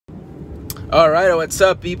Alright, what's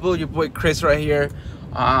up people? Your boy Chris right here.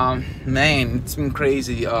 Man, it's been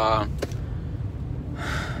crazy.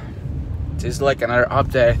 Just like another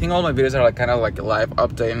update. I think all my videos are like kind of like a live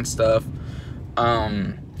update and stuff.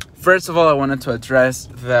 First of all, I wanted to address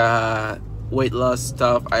the weight loss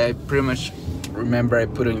stuff. I pretty much remember I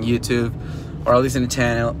put on YouTube or at least in the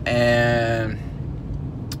channel, and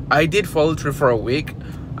I did follow through for a week.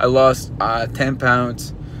 I lost 10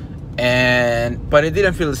 pounds. But it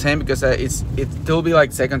didn't feel the same because it still be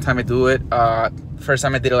like second time I do it. First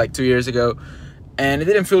time I did it like 2 years ago, and it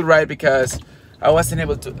didn't feel right because I wasn't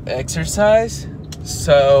able to exercise.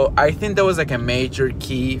 So I think that was like a major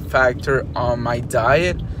key factor on my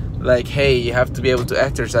diet. Like, hey, you have to be able to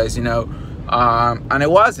exercise, you know. And it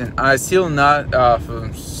wasn't. I still not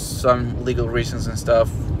for some legal reasons and stuff.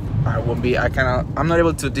 I'm not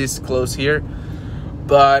able to disclose here,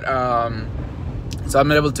 but so I'm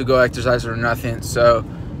not able to go exercise or nothing. So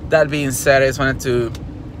that being said, I just wanted to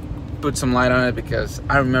put some light on it because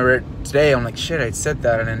I remember today I'm like, shit, I said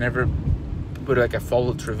that and I never put like a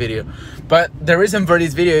follow through video. But the reason for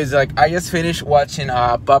this video is like I just finished watching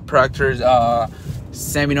Bob Proctor's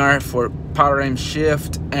seminar for Paradigm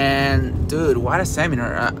Shift, and dude, what a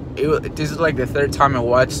seminar. This is like the third time I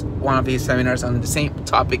watched one of these seminars on the same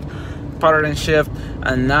topic, Paradigm Shift,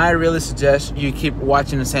 and I really suggest you keep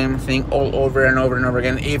watching the same thing all over and over and over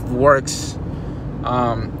again. It works.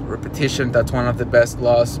 Repetition, that's one of the best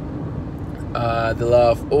laws. The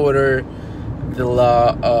law of order, the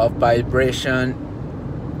law of vibration.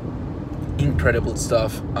 Incredible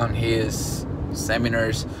stuff on his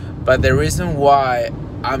seminars. But the reason why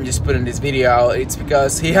I'm just putting this video out, it's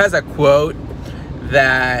because he has a quote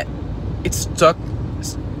that it stayed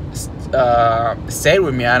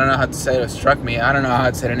with me. I don't know how to say it. It struck me. I don't know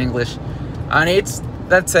how to say it in English. And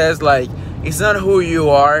that says like, it's not who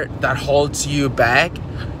you are that holds you back,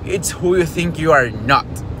 it's who you think you are not.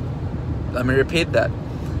 Let me repeat that.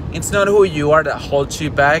 It's not who you are that holds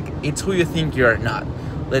you back, it's who you think you are not.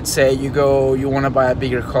 Let's say you want to buy a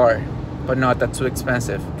bigger car, but not that too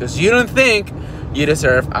expensive, because you don't think you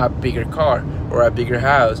deserve a bigger car or a bigger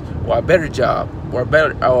house or a better job or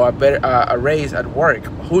a raise at work.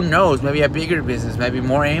 Who knows? Maybe a bigger business, maybe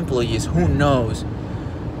more employees. Who knows?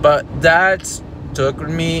 But that took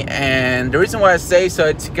me, and the reason why I say so,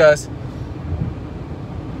 it's because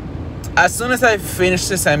as soon as I finished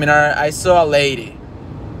the seminar, I saw a lady,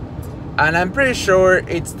 and I'm pretty sure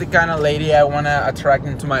it's the kind of lady I want to attract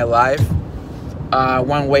into my life.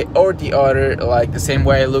 One way or the other, like the same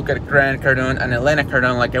way I look at Grant Cardone and Elena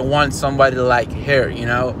Cardone, like I want somebody like her, you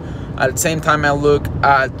know. At the same time, I look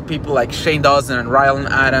at people like Shane Dawson and Ryan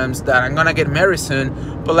Adams that I'm gonna get married soon.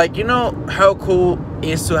 But like, you know how cool it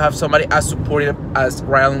is to have somebody as supportive as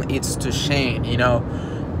Ryan is to Shane, you know,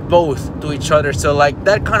 both to each other. So like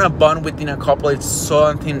that kind of bond within a couple, it's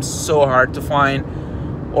something so hard to find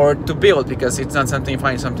or to build, because it's not something you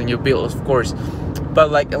find, something you build, of course. But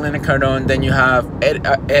like Elena Cardone, then you have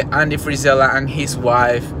Andy Frisella and his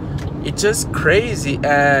wife. It's just crazy.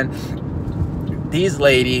 And this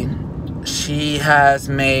lady, she has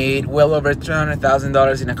made well over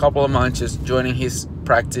 $300,000 in a couple of months just joining his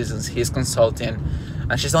practice as his consultant.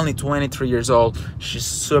 And she's only 23 years old. She's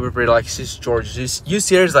super pretty, like she's gorgeous. You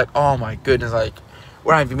see her, it's like, oh my goodness, like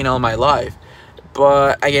where have you been all my life?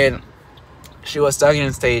 But again, she was talking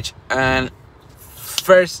on stage, and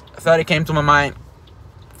first thought it came to my mind,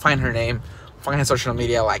 find her name, find her social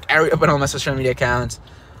media. Like I opened all my social media accounts.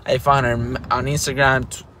 I found her on Instagram,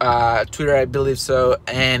 Twitter, I believe so,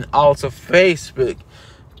 and also Facebook.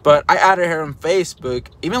 But I added her on Facebook,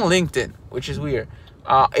 even LinkedIn, which is weird.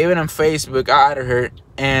 Even on Facebook, I added her,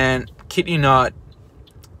 and kid you not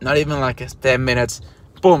even like 10 minutes,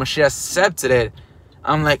 boom, she accepted it.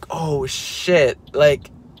 I'm like, oh shit,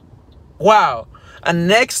 like, wow. And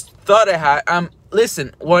next thought I had,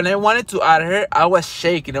 listen, when I wanted to add her, I was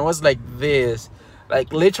shaking. It was like this,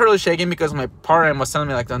 like literally shaking, because my partner was telling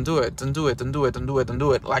me like, don't do it, don't do it, don't do it, don't do it, don't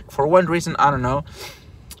do it. Like for one reason, I don't know.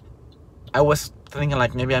 I was thinking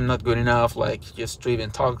like maybe I'm not good enough, like just to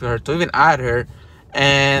even talk to her, to even add her.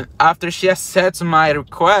 And after she accepts my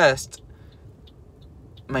request,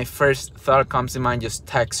 my first thought comes in mind, just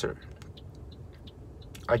text her.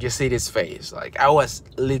 I just see his face. Like I was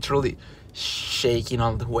literally shaking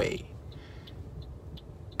all the way.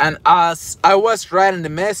 And as I was writing the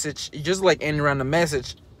message, just like any random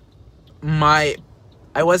message, I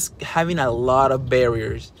was having a lot of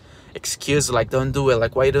barriers, excuses like, don't do it,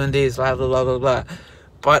 like why you doing this, blah blah blah blah blah.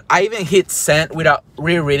 But I even hit send without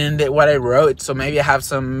rereading what I wrote, so maybe I have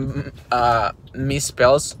some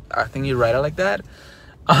misspells. I think you write it like that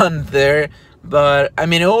on there. But I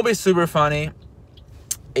mean, it will be super funny.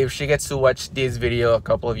 if she gets to watch this video a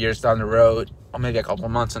couple of years down the road, or maybe a couple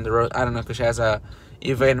of months on the road, I don't know, because she has a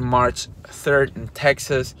event March 3rd in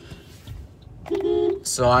Texas.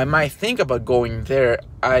 So I might think about going there.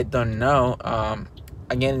 I don't know.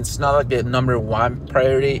 Again, it's not like the number one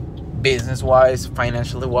priority business-wise,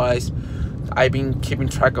 financially-wise. I've been keeping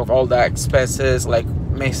track of all the expenses. Like,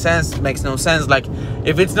 makes sense, makes no sense. Like,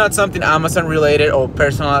 if it's not something Amazon related or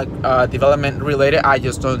personal development related, I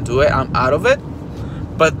just don't do it. I'm out of it.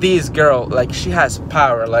 But this girl, like, she has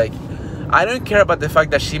power. Like, I don't care about the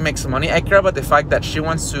fact that she makes money. I care about the fact that she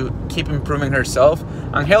wants to keep improving herself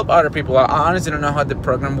and help other people. I honestly don't know how the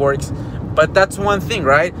program works, but that's one thing,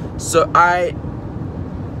 right? So I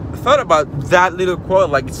thought about that little quote.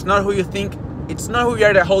 Like, it's not who you think, it's not who you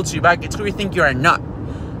are that holds you back, it's who you think you are not.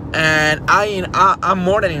 And I'm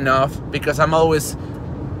more than enough, because I'm always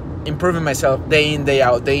improving myself day in, day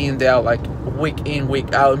out, like week in,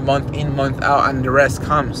 week out, month in, month out, and the rest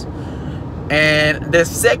comes. And the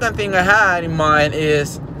second thing I had in mind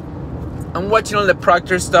is I'm watching all the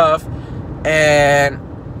Procter stuff, and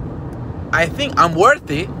I think I'm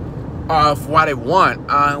worthy of what I want.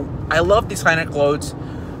 I love designer clothes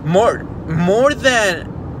more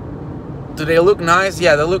than, do they look nice?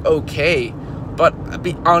 Yeah, they look okay. But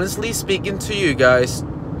honestly speaking to you guys,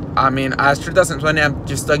 I mean, as 2020, I'm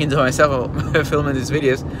just talking to myself filming these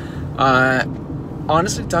videos.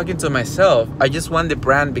 Honestly talking to myself, I just want the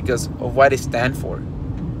brand because of what they stand for.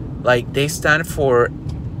 Like, they stand for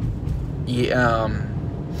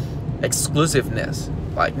exclusiveness.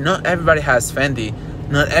 Like, not everybody has Fendi,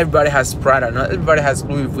 not everybody has Prada, not everybody has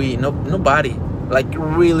Louis V. Nobody. Like,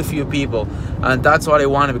 really few people. And that's what I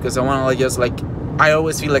wanted, because I want to, like, just like, I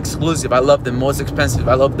always feel exclusive. I love the most expensive.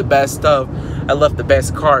 I love the best stuff. I love the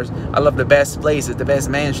best cars. I love the best places, the best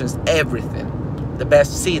mansions, everything. The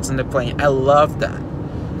best seats on the plane. I love that.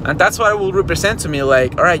 And that's what it will represent to me.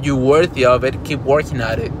 Like, all right, you're worthy of it. Keep working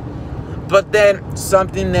at it. But then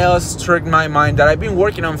something else struck my mind that I've been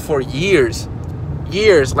working on for years.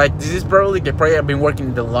 Like, this is probably the project I've been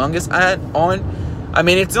working the longest on. I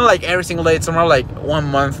mean, it's not like every single day. It's more like 1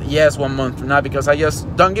 month, yes, 1 month, not, because I just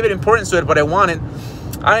don't give it importance to it, but I want it.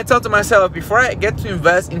 And I thought to myself, before I get to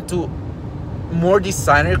invest into more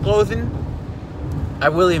designer clothing, I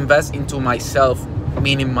will invest into myself,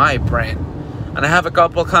 meaning my brand. And I have a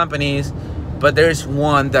couple companies, but there's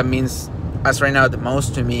one that means, as right now, the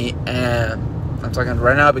most to me. And I'm talking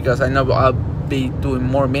right now because I know I'll be doing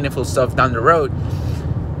more meaningful stuff down the road.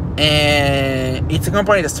 And it's a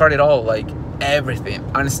company that started all, like, everything,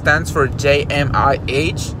 and it stands for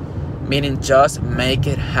JMIH, meaning just make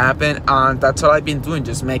it happen. And that's all I've been doing,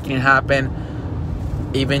 just making it happen.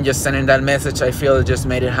 Even just sending that message, I feel it just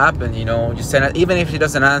made it happen. You know, just send it, even if she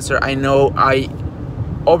doesn't answer, I know I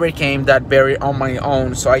overcame that barrier on my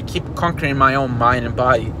own. So I keep conquering my own mind and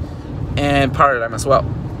body and paradigm as well.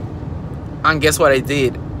 And guess what I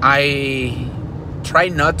did? I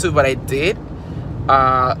tried not to, but I did.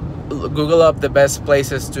 Google up the best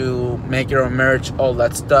places to make your own merch, all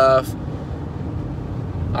that stuff,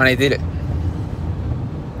 and I did it.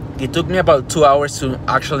 It took me about 2 hours to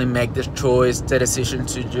actually make the choice, the decision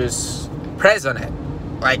to just press on it.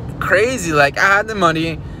 Like crazy. Like, I had the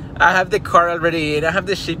money, I have the car already, I have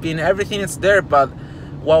the shipping, everything is there, but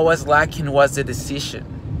what was lacking was the decision.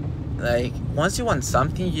 Like, once you want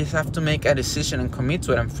something, you just have to make a decision and commit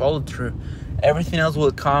to it and follow through. Everything else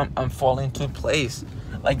will come and fall into place.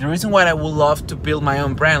 Like, the reason why I would love to build my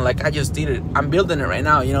own brand, like, I just did it. I'm building it right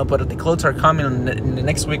now, you know, but the clothes are coming in the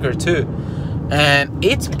next week or two. And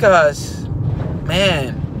it's because,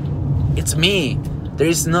 man, it's me. There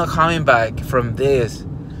is no coming back from this.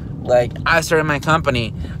 Like, I started my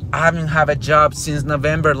company. I haven't had a job since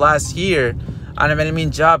November last year. And when I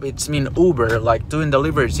mean job, it's mean Uber, like doing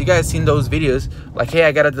deliveries. You guys seen those videos? Like, hey,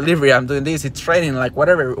 I got a delivery, I'm doing this, it's training, like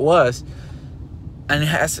whatever it was. And it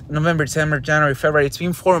has November, December, January, February. It's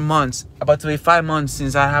been 4 months, about to be 5 months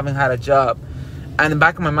since I haven't had a job. And in the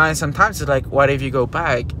back of my mind, sometimes it's like, what if you go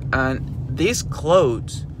back? And these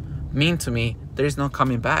clothes mean to me, there's no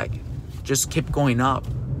coming back. Just keep going up.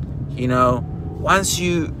 You know, once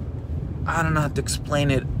you, I don't know how to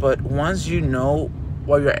explain it, but once you know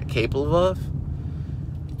what you're capable of,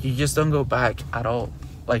 you just don't go back at all.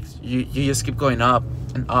 Like, you just keep going up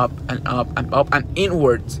and up and up and up and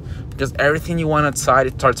inwards. Because everything you want outside,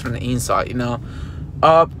 it starts from the inside, you know.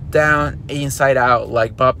 Up, down, inside out,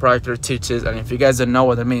 like Bob Proctor teaches. And if you guys don't know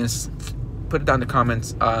what that means, put it down in the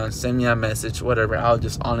comments, send me a message, whatever. I'll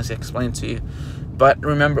just honestly explain to you. But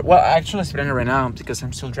remember, well, I actually explain it right now because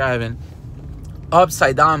I'm still driving.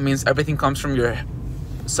 Upside down means everything comes from your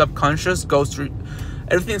subconscious, goes through,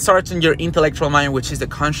 everything starts in your intellectual mind, which is the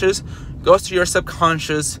conscious, goes to your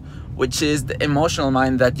subconscious, which is the emotional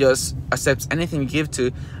mind that just accepts anything you give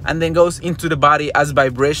to, and then goes into the body as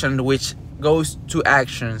vibration, which goes to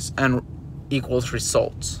actions and equals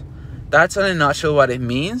results. That's in a nutshell what it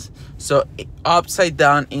means. So upside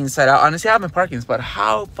down, inside out. Honestly, I have my parking spot.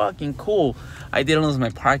 How fucking cool. I didn't lose my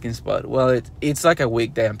parking spot. Well, it's like a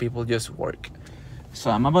weekday and people just work.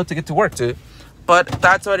 So I'm about to get to work too. But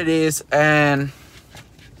that's what it is. And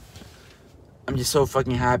I'm just so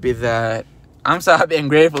fucking happy that I'm so happy and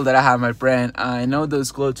grateful that I have my brand. I know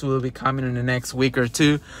those clothes will be coming in the next week or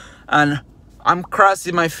two. And I'm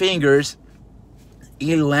crossing my fingers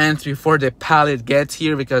it lands before the pallet gets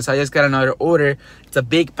here, because I just got another order. It's a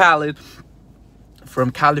big pallet from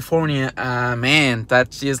California. Man,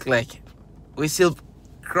 that's just like, we're still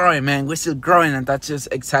growing, man. We're still growing, and that just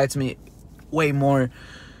excites me way more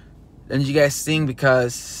than you guys think,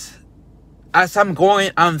 because as I'm going,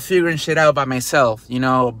 I'm figuring shit out by myself. You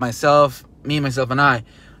know, myself, myself, and I.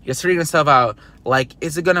 Just figuring stuff out. Like,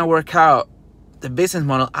 is it gonna work out? The business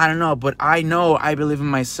model, I don't know, but I know I believe in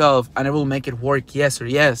myself and I will make it work, yes or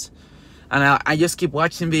yes. And I just keep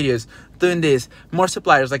watching videos, doing this, more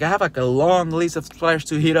suppliers. Like, I have like a long list of suppliers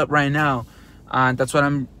to hit up right now, and that's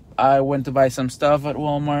what I went to buy some stuff at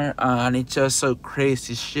Walmart, and it's just so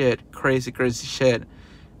crazy shit.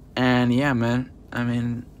 And yeah, man, I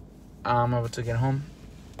mean, I'm about to get home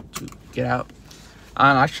to get out.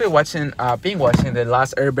 I'm actually watching the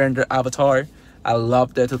last Airbender Avatar. I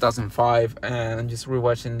loved the 2005, and I'm just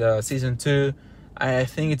rewatching the season 2. I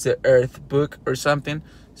think it's the Earth book or something.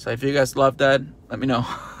 So if you guys love that, let me know.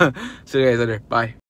 See you guys later. Bye.